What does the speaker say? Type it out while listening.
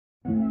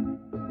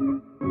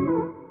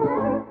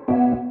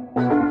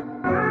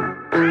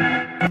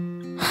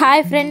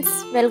Hi friends,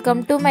 welcome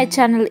to my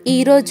channel.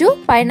 ఈరోజు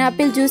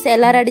pineapple juice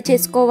ఎలా ready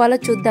చేసుకోవాలో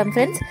చూద్దాం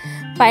ఫ్రెండ్స్.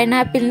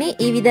 పైనాపిల్ని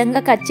ఈ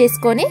విధంగా కట్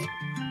చేసుకొని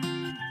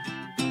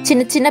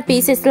చిన్న చిన్న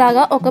పీసెస్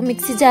లాగా ఒక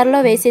మిక్సీ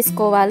జార్లో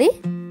వేసేసుకోవాలి.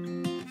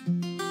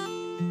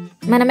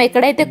 మనం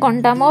ఎక్కడైతే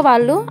కొంటామో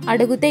వాళ్ళు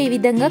అడిగితే ఈ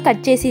విధంగా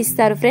కట్ చేసి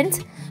ఇస్తారు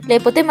ఫ్రెండ్స్,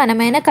 లేకపోతే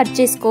మనమైనా కట్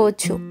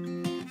చేసుకోవచ్చు.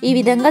 ఈ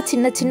విధంగా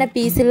చిన్న చిన్న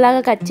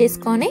పీసుల్లాగా కట్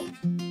చేసుకొని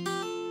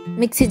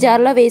మిక్సీ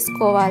జార్లో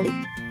వేసుకోవాలి.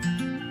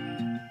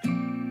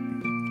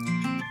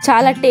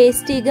 చాలా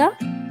టేస్టీగా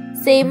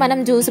సేమ్ మనం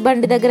జ్యూస్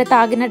బండి దగ్గర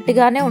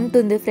తాగినట్టుగానే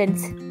ఉంటుంది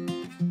ఫ్రెండ్స్.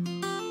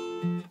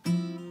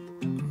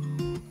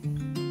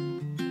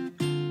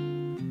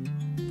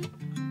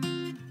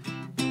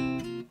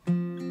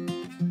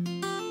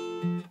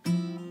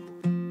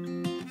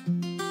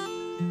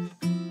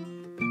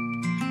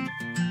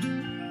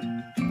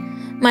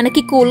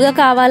 మనకి కూల్గా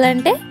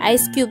కావాలంటే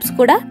ఐస్ క్యూబ్స్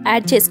కూడా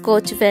యాడ్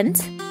చేసుకోవచ్చు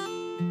ఫ్రెండ్స్.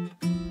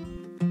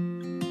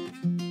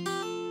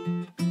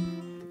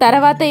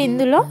 తర్వాత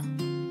ఇందులో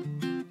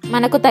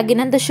మనకు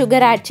తగినంత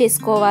షుగర్ యాడ్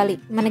చేసుకోవాలి.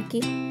 మనకి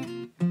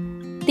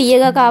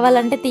తీయగా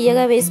కావాలంటే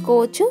తీయగా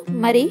వేసుకోవచ్చు,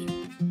 మరి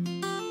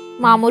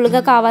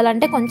మామూలుగా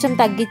కావాలంటే కొంచెం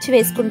తగ్గించి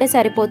వేసుకుంటే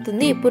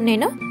సరిపోతుంది. ఇప్పుడు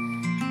నేను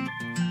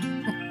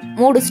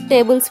 3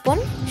 టేబుల్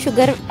స్పూన్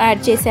షుగర్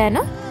యాడ్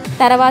చేశాను.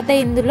 తర్వాత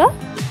ఇందులో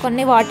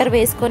కొన్ని వాటర్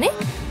వేసుకొని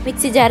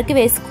మిక్సీ జార్కి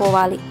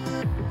వేసుకోవాలి.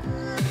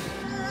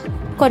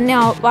 కొన్ని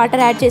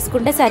వాటర్ యాడ్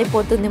చేసుకుంటే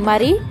సరిపోతుంది,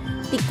 మరి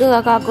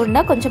థిక్గా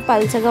కాకుండా కొంచెం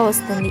పల్చగా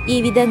వస్తుంది. ఈ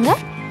విధంగా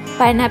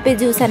పైనాపిల్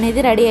జ్యూస్ అనేది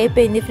రెడీ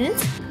అయిపోయింది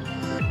ఫ్రెండ్స్.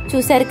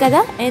 చూసారు కదా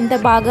ఎంత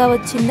బాగా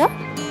వచ్చిందో.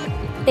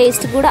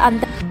 టేస్ట్ కూడా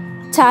అంత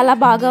చాలా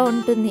బాగా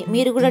ఉంటుంది.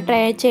 మీరు కూడా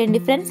ట్రై చేయండి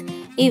ఫ్రెండ్స్.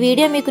 ఈ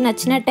వీడియో మీకు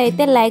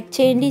నచ్చినట్టయితే లైక్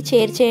చేయండి,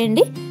 షేర్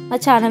చేయండి, మా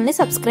ఛానల్ని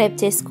సబ్స్క్రైబ్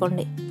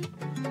చేసుకోండి.